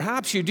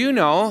perhaps you do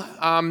know,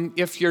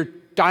 if you're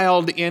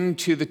dialed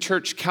into the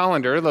church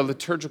calendar, the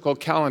liturgical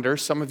calendar,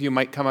 some of you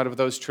might come out of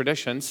those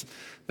traditions,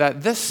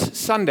 that this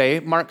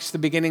Sunday marks the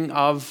beginning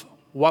of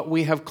what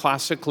we have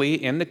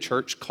classically in the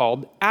church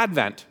called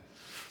Advent.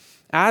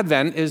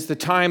 Advent is the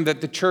time that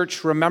the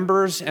church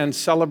remembers and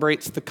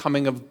celebrates the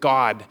coming of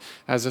God,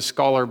 as a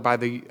scholar by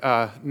the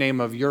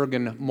name of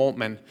Jürgen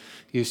Moltmann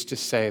used to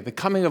say. The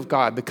coming of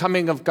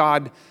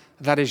God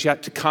that is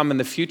yet to come in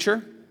the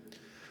future.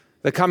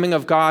 The coming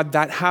of God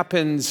that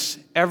happens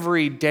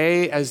every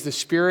day as the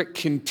Spirit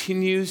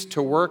continues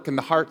to work in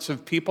the hearts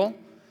of people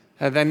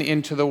and then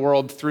into the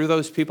world through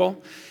those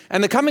people.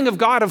 And the coming of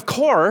God, of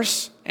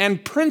course,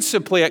 and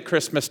principally at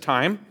Christmas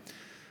time,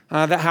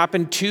 that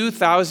happened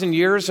 2,000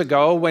 years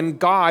ago when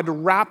God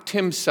wrapped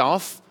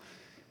himself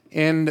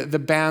in the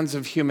bands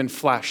of human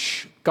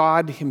flesh.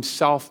 God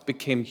himself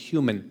became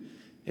human,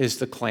 is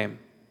the claim.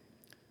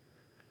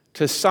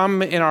 To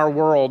some in our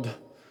world,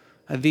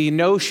 the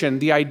notion,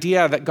 the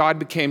idea that God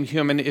became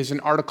human is an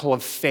article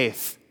of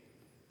faith.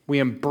 We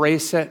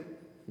embrace it,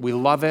 we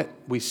love it,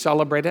 we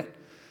celebrate it.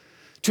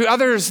 To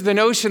others, the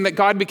notion that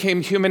God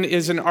became human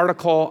is an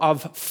article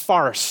of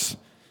farce.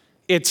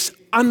 It's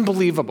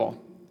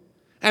unbelievable.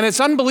 And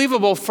it's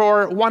unbelievable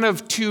for one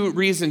of two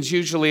reasons.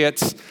 Usually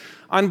it's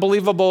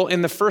unbelievable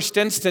in the first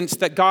instance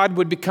that God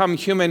would become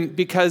human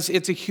because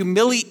it's a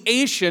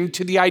humiliation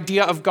to the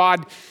idea of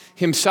God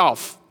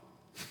himself.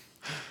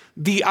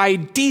 The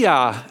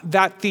idea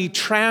that the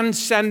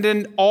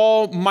transcendent,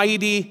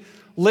 almighty,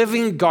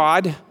 living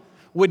God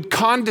would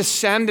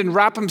condescend and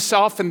wrap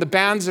himself in the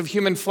bands of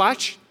human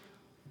flesh,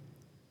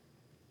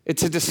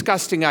 it's a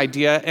disgusting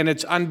idea and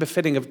it's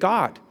unbefitting of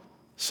God,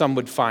 some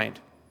would find.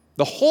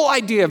 The whole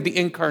idea of the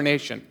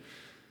incarnation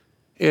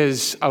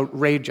is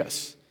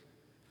outrageous.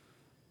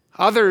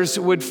 Others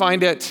would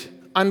find it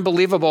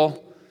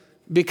unbelievable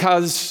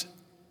because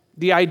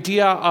the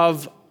idea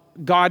of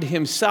God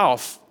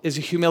himself is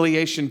a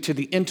humiliation to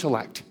the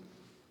intellect.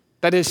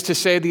 That is to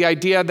say, the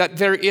idea that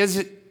there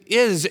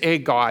is a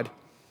God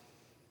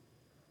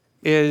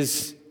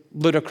is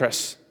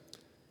ludicrous.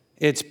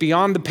 It's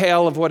beyond the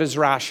pale of what is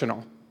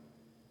rational.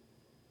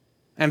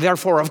 And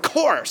therefore, of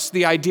course,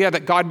 the idea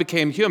that God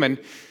became human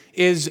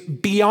is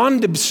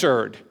beyond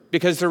absurd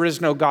because there is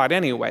no God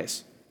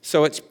anyways.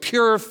 So it's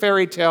pure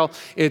fairy tale,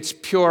 it's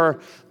pure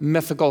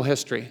mythical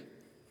history.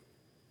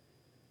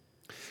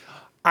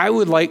 I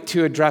would like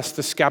to address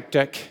the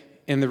skeptic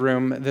in the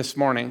room this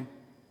morning,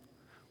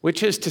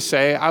 which is to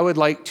say, I would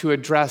like to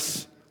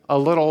address a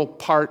little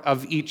part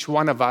of each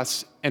one of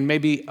us and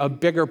maybe a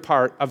bigger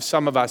part of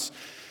some of us.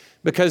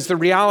 Because the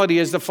reality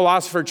is, the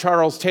philosopher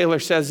Charles Taylor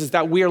says, is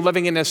that we are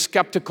living in a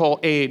skeptical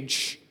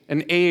age,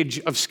 an age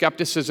of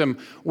skepticism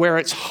where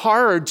it's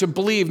hard to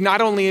believe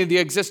not only in the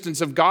existence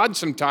of God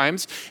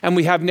sometimes, and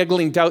we have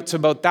niggling doubts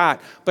about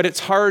that, but it's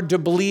hard to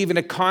believe in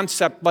a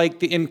concept like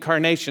the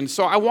incarnation.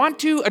 So I want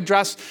to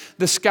address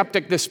the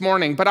skeptic this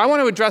morning, but I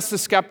want to address the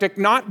skeptic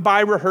not by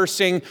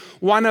rehearsing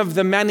one of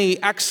the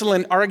many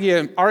excellent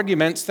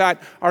arguments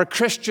that our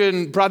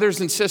Christian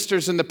brothers and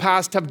sisters in the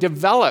past have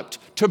developed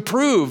to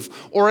prove,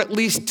 or at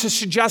least to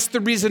suggest the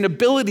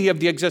reasonability of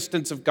the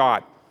existence of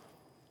God.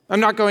 I'm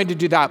not going to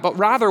do that, but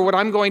rather what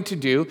I'm going to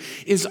do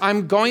is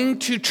I'm going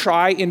to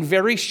try in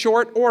very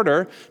short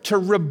order to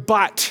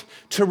rebut,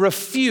 to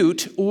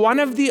refute one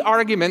of the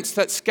arguments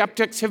that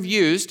skeptics have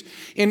used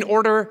in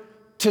order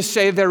to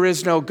say there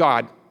is no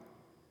God,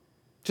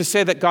 to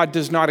say that God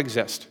does not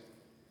exist.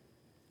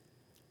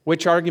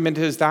 Which argument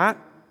is that?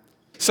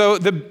 So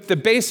the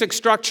basic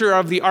structure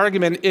of the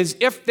argument is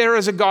if there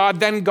is a God,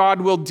 then God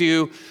will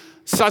do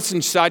such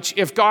and such.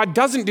 If God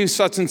doesn't do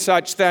such and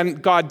such, then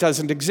God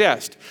doesn't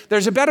exist.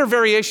 There's a better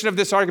variation of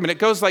this argument. It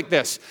goes like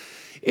this.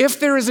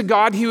 If there is a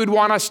God, he would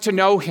want us to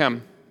know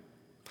him.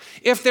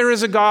 If there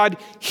is a God,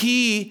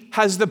 he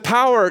has the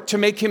power to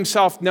make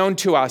himself known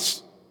to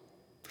us.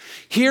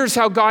 Here's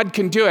how God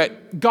can do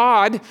it.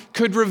 God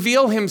could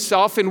reveal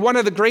himself in one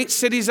of the great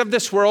cities of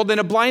this world in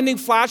a blinding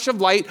flash of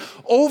light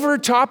over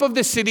top of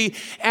the city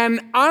and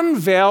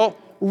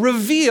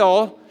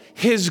reveal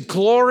his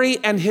glory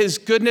and his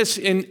goodness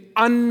in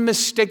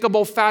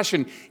unmistakable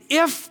fashion.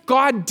 If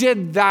God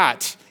did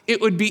that, it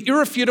would be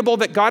irrefutable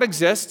that God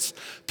exists.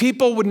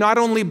 People would not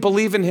only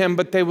believe in him,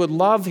 but they would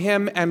love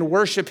him and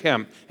worship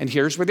him. And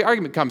here's where the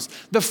argument comes.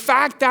 The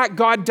fact that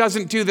God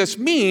doesn't do this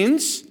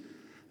means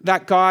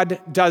that God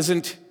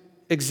doesn't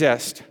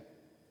exist.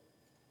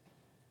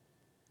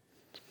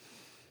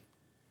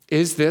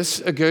 Is this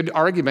a good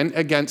argument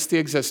against the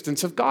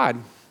existence of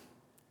God?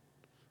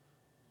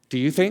 Do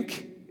you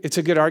think it's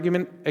a good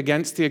argument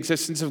against the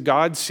existence of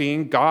God,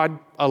 seeing God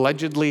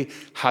allegedly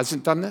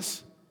hasn't done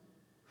this?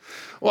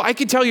 Well, I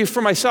can tell you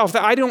for myself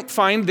that I don't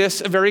find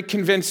this a very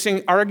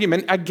convincing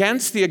argument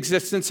against the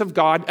existence of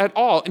God at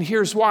all, and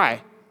here's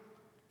why.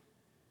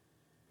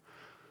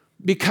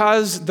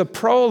 Because the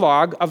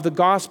prologue of the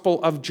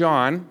Gospel of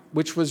John,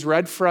 which was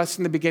read for us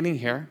in the beginning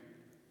here,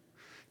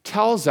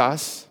 tells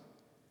us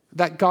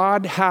that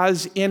God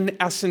has, in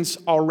essence,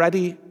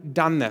 already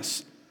done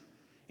this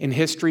in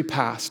history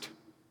past.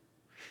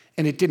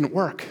 And it didn't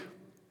work.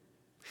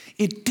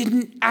 It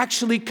didn't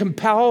actually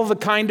compel the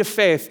kind of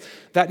faith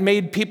that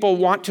made people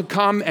want to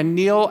come and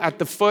kneel at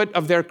the foot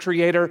of their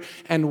Creator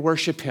and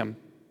worship Him.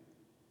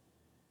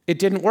 It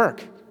didn't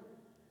work.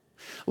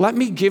 Let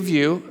me give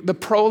you the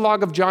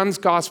prologue of John's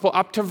Gospel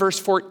up to verse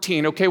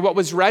 14. Okay, what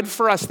was read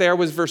for us there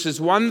was verses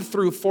 1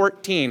 through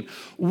 14.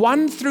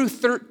 1 through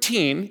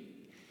 13,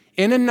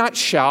 in a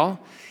nutshell,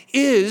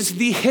 is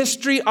the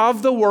history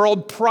of the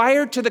world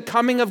prior to the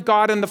coming of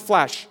God in the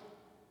flesh.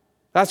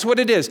 That's what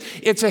it is.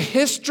 It's a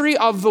history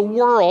of the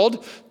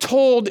world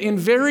told in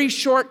very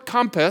short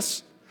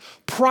compass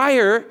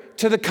prior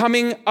to the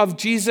coming of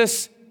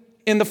Jesus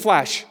in the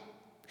flesh.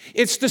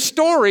 It's the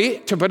story,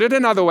 to put it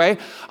another way,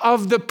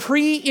 of the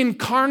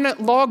pre-incarnate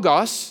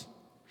Logos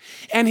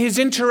and his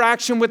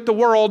interaction with the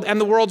world and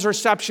the world's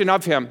reception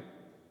of him.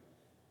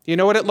 You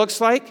know what it looks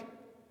like?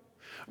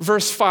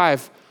 Verse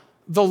 5,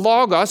 the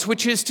Logos,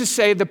 which is to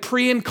say the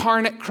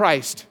pre-incarnate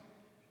Christ.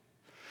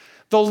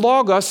 The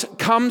Logos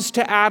comes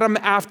to Adam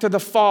after the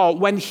fall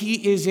when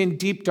he is in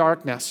deep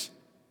darkness.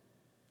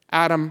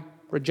 Adam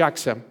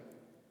rejects him.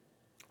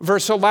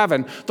 Verse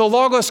 11, the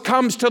Logos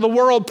comes to the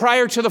world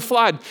prior to the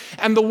flood,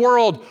 and the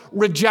world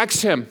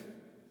rejects him.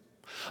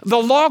 The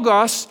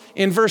Logos,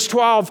 in verse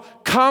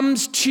 12,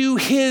 comes to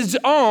his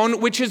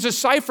own, which is a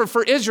cipher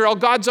for Israel,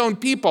 God's own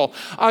people,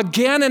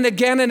 again and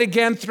again and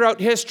again throughout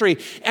history.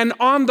 And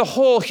on the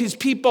whole, his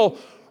people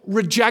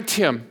reject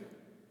him.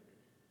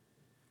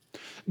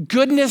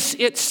 Goodness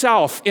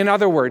itself, in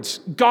other words,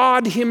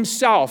 God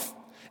himself,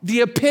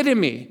 the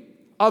epitome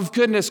of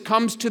goodness,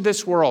 comes to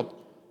this world.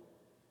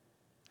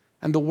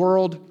 And the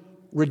world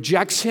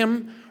rejects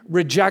him,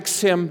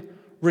 rejects him,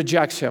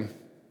 rejects him.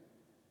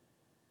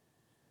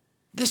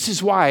 This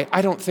is why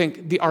I don't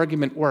think the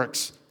argument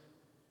works.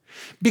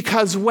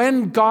 Because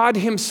when God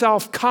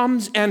himself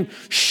comes and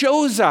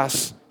shows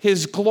us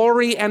his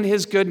glory and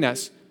his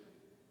goodness,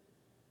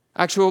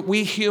 actually,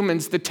 we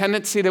humans, the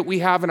tendency that we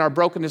have in our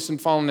brokenness and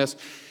fallenness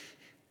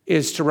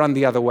is to run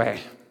the other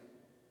way,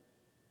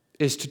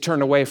 is to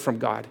turn away from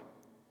God.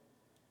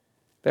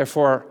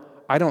 Therefore,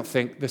 I don't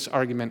think this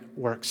argument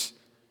works.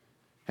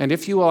 And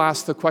if you will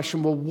ask the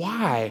question, well,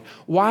 why?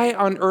 Why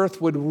on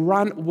earth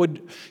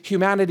would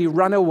humanity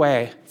run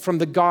away from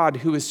the God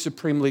who is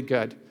supremely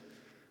good?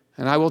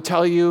 And I will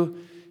tell you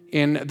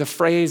in the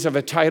phrase of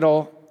a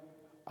title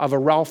of a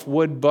Ralph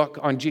Wood book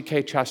on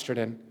G.K.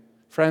 Chesterton,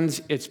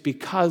 friends, it's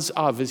because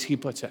of, as he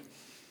puts it,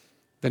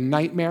 the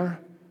nightmare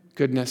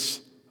goodness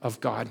of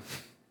God.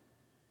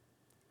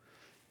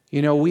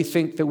 You know, we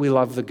think that we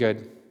love the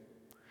good.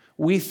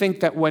 We think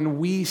that when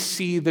we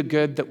see the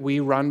good that we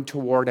run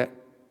toward it,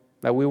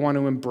 that we want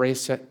to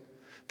embrace it,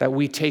 that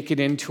we take it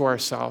into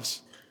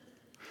ourselves.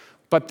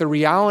 But the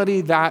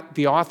reality that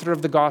the author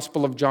of the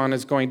Gospel of John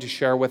is going to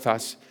share with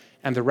us,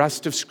 and the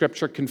rest of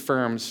Scripture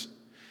confirms,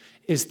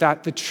 is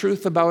that the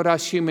truth about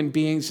us human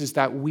beings is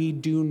that we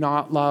do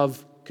not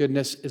love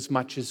goodness as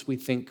much as we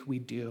think we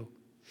do.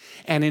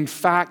 And in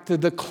fact,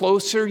 the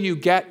closer you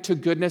get to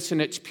goodness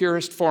in its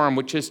purest form,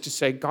 which is to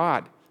say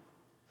God,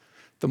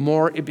 the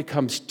more it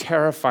becomes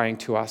terrifying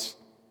to us,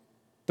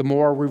 the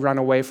more we run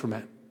away from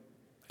it.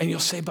 And you'll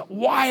say, but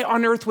why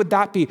on earth would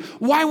that be?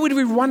 Why would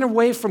we run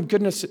away from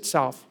goodness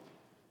itself?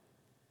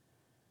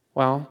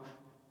 Well,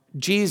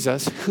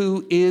 Jesus,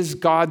 who is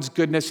God's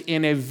goodness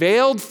in a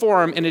veiled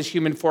form in his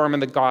human form in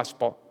the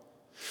gospel,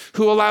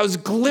 who allows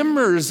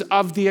glimmers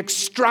of the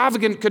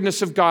extravagant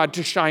goodness of God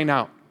to shine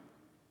out.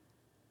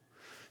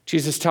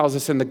 Jesus tells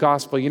us in the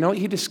gospel, you know what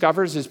he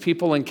discovers as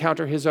people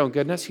encounter his own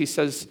goodness? He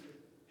says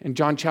in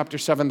John chapter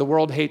 7, the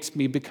world hates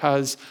me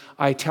because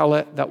I tell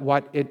it that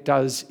what it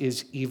does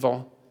is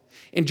evil.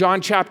 In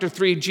John chapter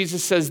 3,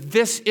 Jesus says,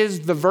 this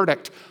is the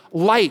verdict.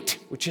 Light,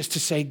 which is to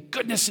say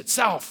goodness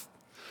itself.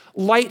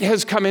 Light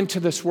has come into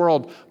this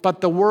world,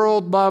 but the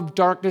world loved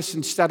darkness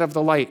instead of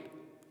the light.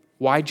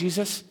 Why,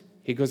 Jesus?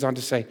 He goes on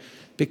to say,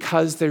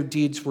 because their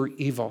deeds were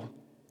evil.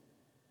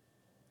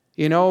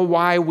 You know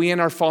why we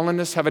in our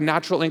fallenness have a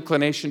natural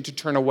inclination to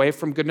turn away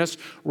from goodness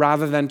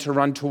rather than to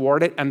run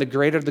toward it? And the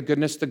greater the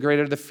goodness, the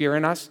greater the fear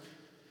in us.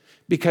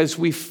 Because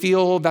we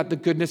feel that the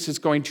goodness is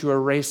going to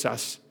erase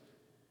us.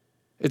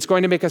 It's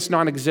going to make us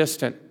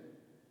non-existent.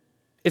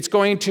 It's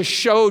going to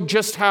show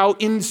just how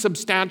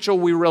insubstantial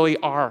we really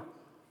are.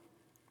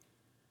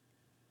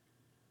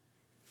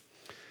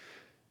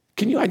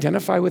 Can you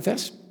identify with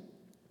this?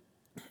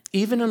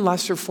 Even in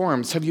lesser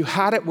forms, have you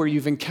had it where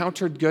you've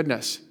encountered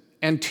goodness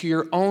and to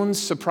your own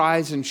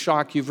surprise and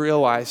shock, you've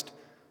realized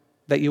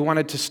that you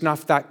wanted to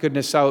snuff that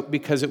goodness out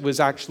because it was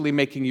actually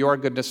making your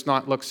goodness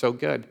not look so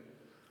good?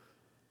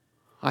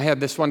 I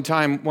had this one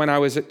time when I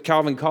was at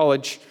Calvin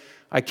College.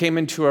 I came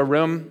into a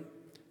room,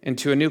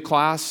 into a new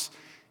class,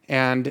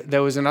 and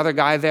there was another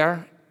guy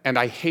there, and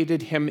I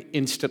hated him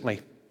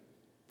instantly.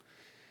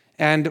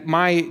 And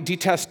my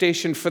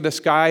detestation for this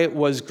guy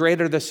was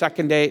greater the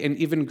second day and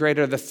even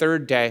greater the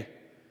third day.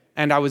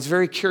 And I was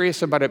very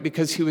curious about it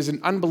because he was an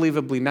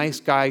unbelievably nice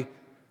guy,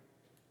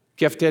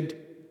 gifted,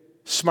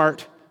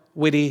 smart,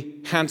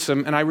 witty,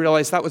 handsome, and I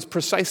realized that was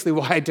precisely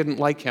why I didn't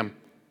like him.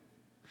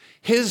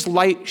 His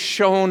light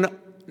shone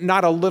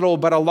not a little,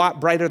 but a lot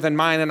brighter than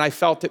mine, and I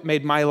felt it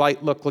made my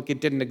light look like it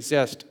didn't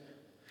exist.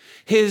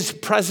 His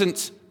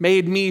presence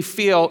made me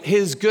feel,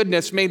 his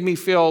goodness made me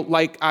feel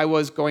like I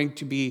was going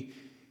to be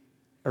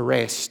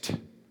erased,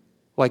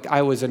 like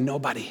I was a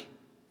nobody.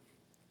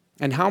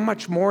 And how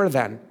much more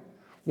then,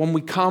 when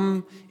we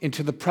come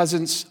into the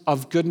presence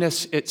of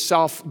goodness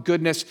itself,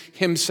 goodness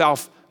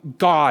himself,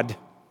 God,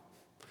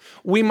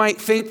 we might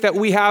think that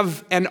we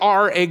have and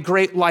are a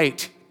great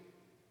light.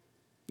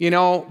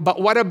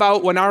 But what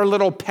about when our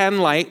little pen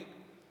light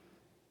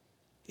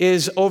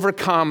is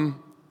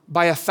overcome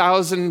by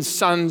 1,000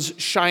 suns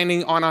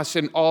shining on us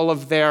in all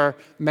of their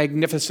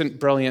magnificent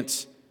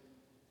brilliance?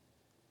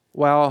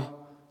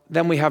 Well,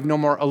 then we have no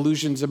more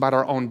illusions about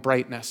our own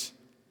brightness.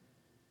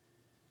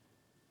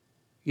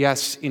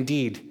 Yes,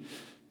 indeed,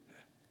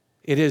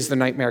 it is the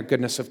nightmare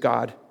goodness of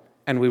God,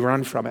 and we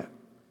run from it.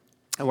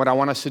 And what I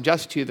want to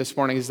suggest to you this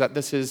morning is that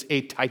this is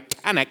a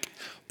titanic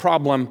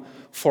problem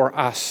for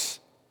us.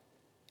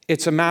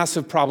 It's a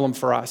massive problem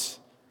for us.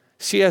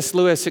 C.S.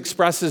 Lewis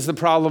expresses the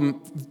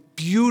problem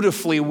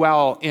beautifully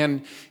well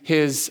in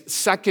his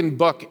second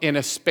book in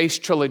a space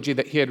trilogy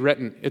that he had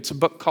written. It's a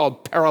book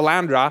called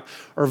Perelandra,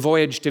 or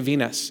Voyage to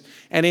Venus.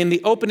 And in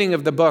the opening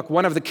of the book,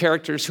 one of the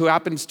characters, who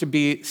happens to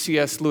be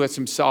C.S. Lewis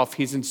himself,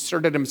 he's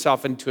inserted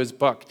himself into his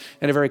book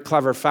in a very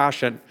clever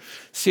fashion.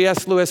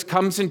 C.S. Lewis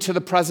comes into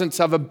the presence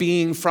of a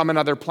being from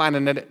another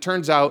planet, and it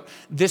turns out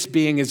this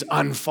being is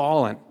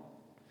unfallen.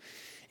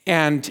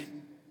 And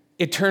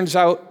it turns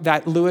out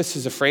that Lewis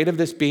is afraid of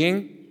this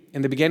being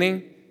in the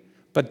beginning,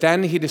 but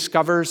then he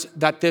discovers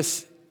that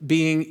this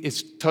being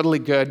is totally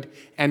good,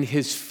 and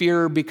his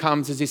fear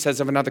becomes, as he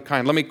says, of another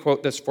kind. Let me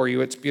quote this for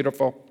you. It's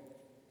beautiful.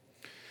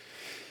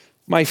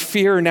 "My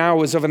fear now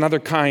was of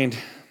another kind.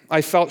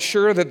 I felt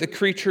sure that the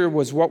creature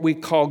was what we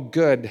call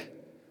good,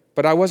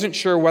 but I wasn't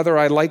sure whether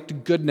I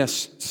liked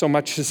goodness so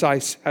much as I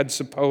had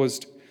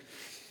supposed.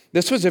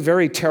 This was a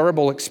very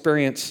terrible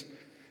experience.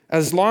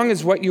 As long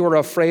as what you are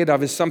afraid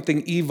of is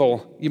something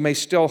evil, you may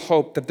still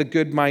hope that the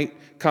good might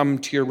come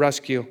to your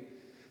rescue.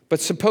 But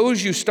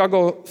suppose you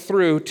struggle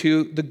through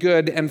to the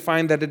good and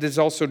find that it is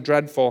also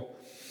dreadful.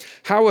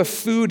 How if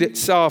food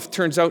itself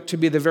turns out to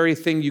be the very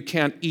thing you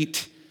can't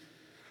eat?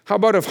 How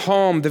about if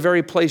home, the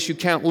very place you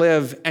can't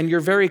live, and your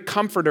very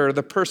comforter,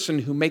 the person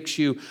who makes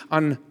you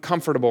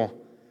uncomfortable?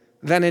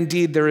 Then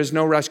indeed there is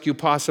no rescue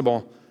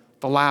possible.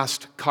 The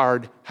last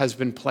card has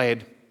been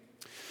played."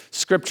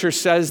 Scripture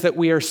says that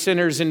we are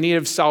sinners in need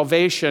of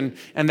salvation,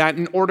 and that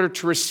in order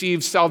to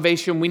receive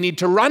salvation, we need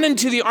to run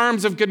into the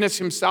arms of goodness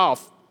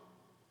himself.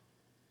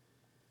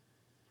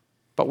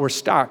 But we're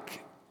stuck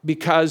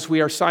because we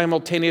are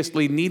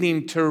simultaneously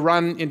needing to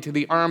run into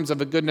the arms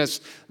of a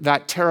goodness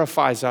that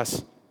terrifies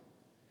us.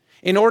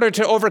 In order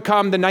to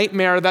overcome the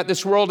nightmare that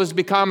this world has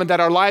become and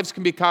that our lives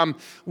can become,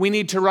 we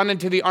need to run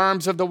into the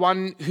arms of the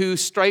one who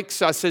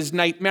strikes us as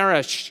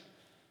nightmarish.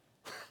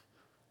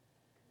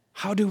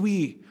 How do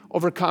we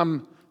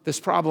overcome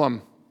this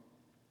problem?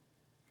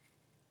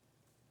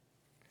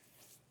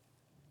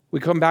 We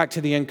come back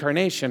to the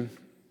incarnation.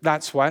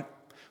 That's what.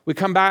 We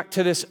come back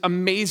to this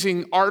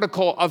amazing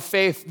article of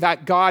faith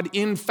that God,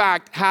 in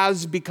fact,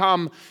 has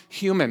become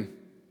human.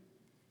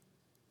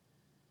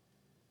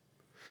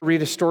 I'll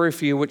read a story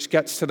for you which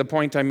gets to the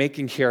point I'm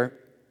making here.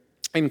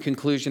 In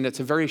conclusion, it's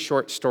a very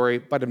short story,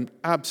 but an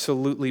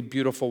absolutely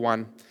beautiful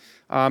one.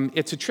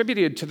 It's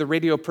attributed to the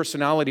radio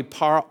personality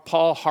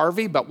Paul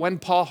Harvey, but when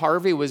Paul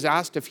Harvey was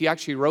asked if he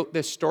actually wrote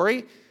this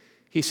story,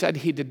 he said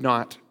he did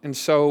not. And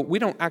so we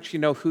don't actually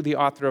know who the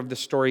author of the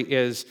story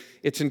is.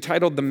 It's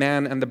entitled The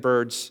Man and the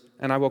Birds,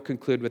 and I will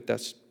conclude with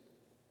this.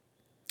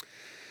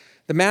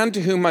 The man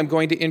to whom I'm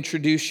going to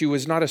introduce you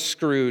was not a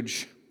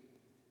Scrooge.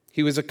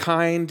 He was a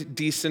kind,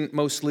 decent,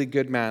 mostly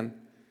good man,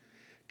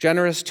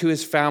 generous to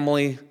his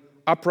family,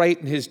 upright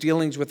in his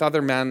dealings with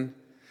other men,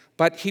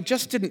 but he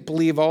just didn't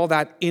believe all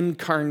that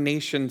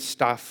incarnation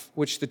stuff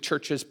which the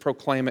churches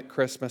proclaim at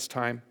Christmas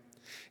time.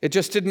 It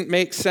just didn't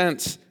make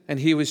sense, and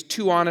he was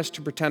too honest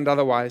to pretend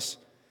otherwise.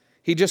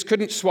 He just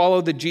couldn't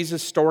swallow the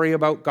Jesus story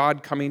about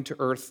God coming to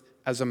earth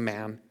as a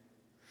man.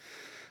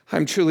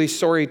 "I'm truly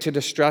sorry to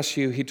distress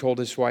you," he told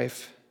his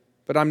wife,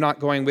 "but I'm not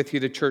going with you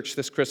to church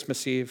this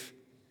Christmas Eve."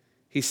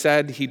 He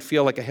said he'd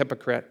feel like a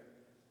hypocrite,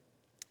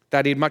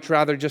 that he'd much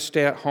rather just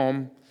stay at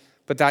home,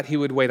 but that he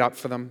would wait up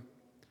for them.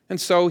 And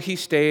so he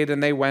stayed,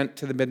 and they went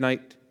to the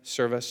midnight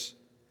service.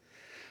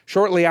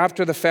 Shortly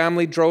after the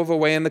family drove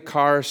away in the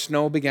car,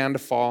 snow began to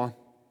fall.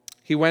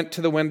 He went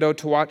to the window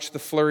to watch the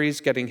flurries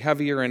getting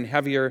heavier and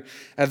heavier,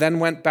 and then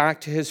went back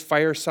to his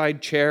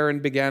fireside chair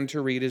and began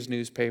to read his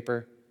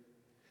newspaper.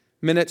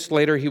 Minutes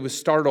later, he was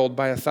startled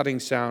by a thudding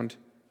sound,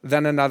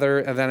 then another,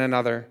 and then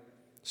another,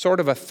 sort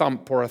of a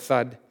thump or a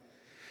thud.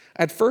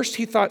 At first,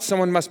 he thought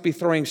someone must be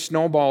throwing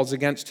snowballs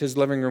against his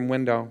living room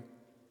window.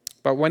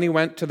 But when he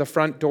went to the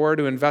front door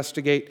to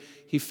investigate,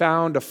 he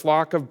found a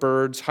flock of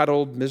birds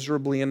huddled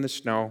miserably in the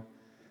snow.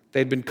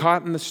 They'd been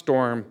caught in the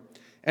storm,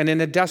 and in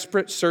a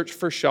desperate search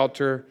for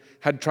shelter,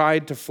 had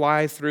tried to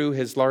fly through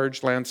his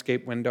large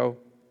landscape window.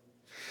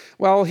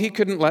 Well, he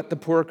couldn't let the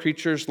poor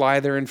creatures lie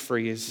there and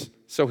freeze,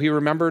 so he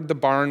remembered the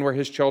barn where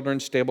his children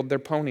stabled their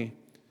pony.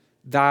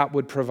 That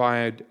would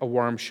provide a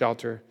warm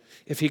shelter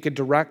if he could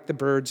direct the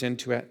birds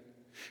into it.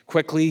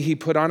 Quickly, he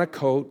put on a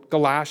coat,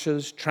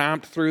 galoshes,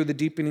 tramped through the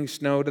deepening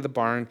snow to the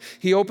barn.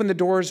 He opened the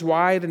doors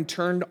wide and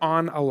turned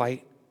on a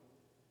light,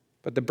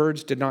 but the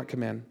birds did not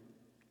come in.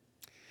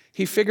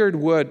 He figured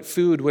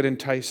food would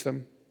entice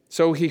them.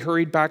 So he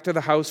hurried back to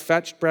the house,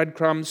 fetched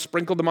breadcrumbs,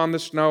 sprinkled them on the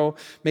snow,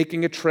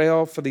 making a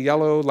trail for the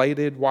yellow,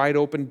 lighted,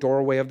 wide-open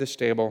doorway of the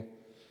stable.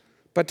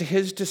 But to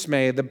his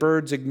dismay, the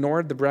birds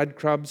ignored the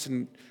breadcrumbs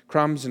and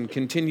crumbs and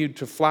continued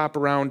to flap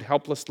around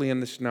helplessly in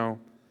the snow.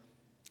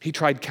 He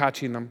tried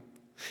catching them.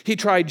 He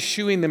tried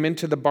shooing them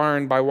into the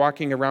barn by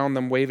walking around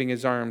them, waving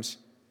his arms.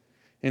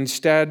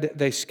 Instead,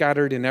 they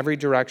scattered in every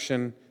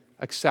direction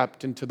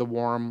except into the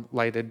warm,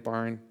 lighted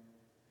barn.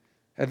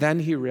 And then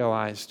he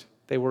realized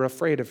they were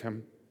afraid of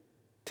him.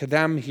 To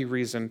them, he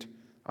reasoned,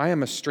 I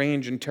am a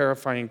strange and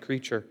terrifying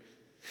creature.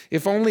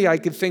 If only I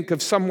could think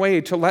of some way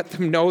to let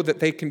them know that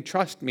they can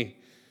trust me,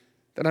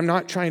 that I'm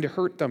not trying to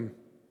hurt them,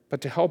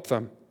 but to help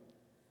them.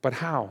 But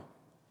how?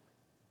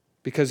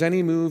 Because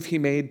any move he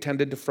made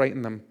tended to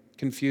frighten them,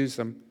 confuse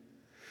them.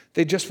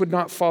 They just would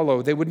not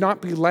follow. They would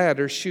not be led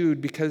or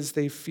shooed because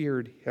they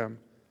feared him.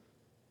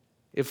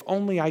 If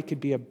only I could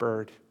be a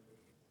bird,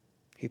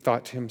 he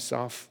thought to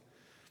himself,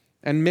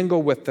 and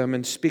mingle with them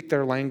and speak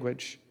their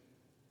language.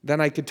 Then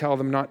I could tell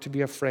them not to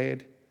be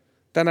afraid.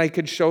 Then I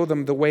could show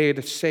them the way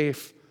to the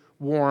safe,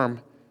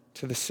 warm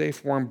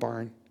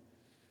barn.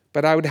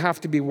 But I would have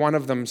to be one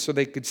of them so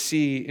they could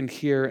see and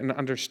hear and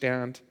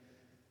understand.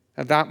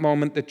 At that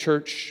moment, the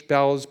church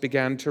bells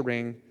began to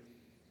ring.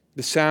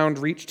 The sound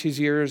reached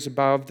his ears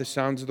above the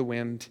sounds of the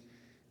wind,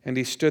 and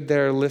he stood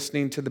there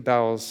listening to the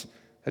bells,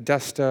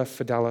 Adesta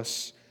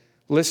Fidelis,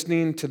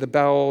 listening to the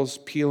bells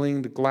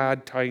pealing the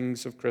glad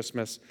tidings of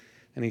Christmas,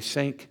 and he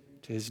sank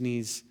to his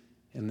knees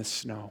in the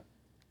snow.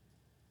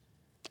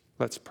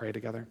 Let's pray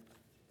together.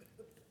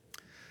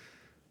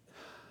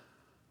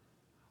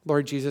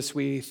 Lord Jesus,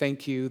 we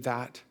thank you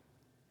that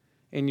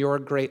in your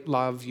great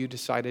love you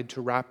decided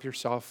to wrap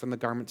yourself in the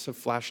garments of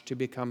flesh to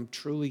become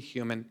truly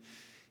human,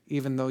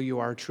 even though you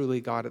are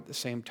truly God at the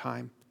same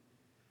time.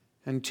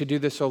 And to do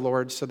this, O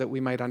Lord, so that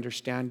we might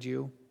understand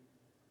you,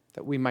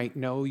 that we might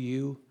know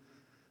you,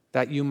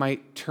 that you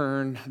might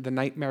turn the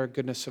nightmare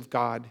goodness of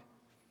God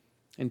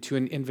into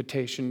an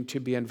invitation to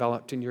be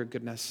enveloped in your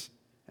goodness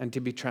and to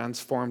be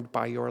transformed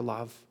by your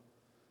love.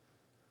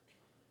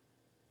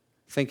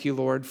 Thank you,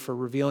 Lord, for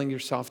revealing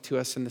yourself to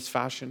us in this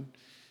fashion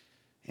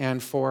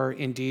and for,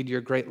 indeed,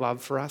 your great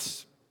love for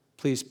us.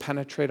 Please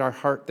penetrate our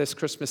heart this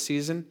Christmas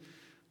season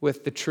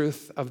with the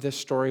truth of this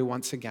story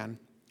once again.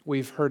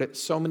 We've heard it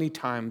so many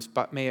times,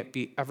 but may it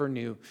be ever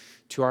new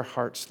to our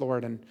hearts,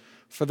 Lord. And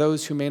for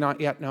those who may not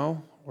yet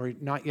know or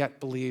not yet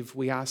believe,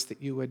 we ask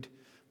that you would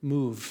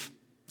move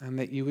and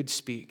that you would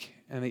speak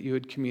and that you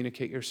would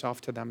communicate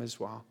yourself to them as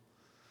well.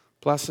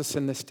 Bless us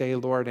in this day,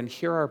 Lord, and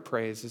hear our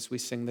praise as we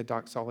sing the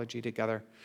doxology together.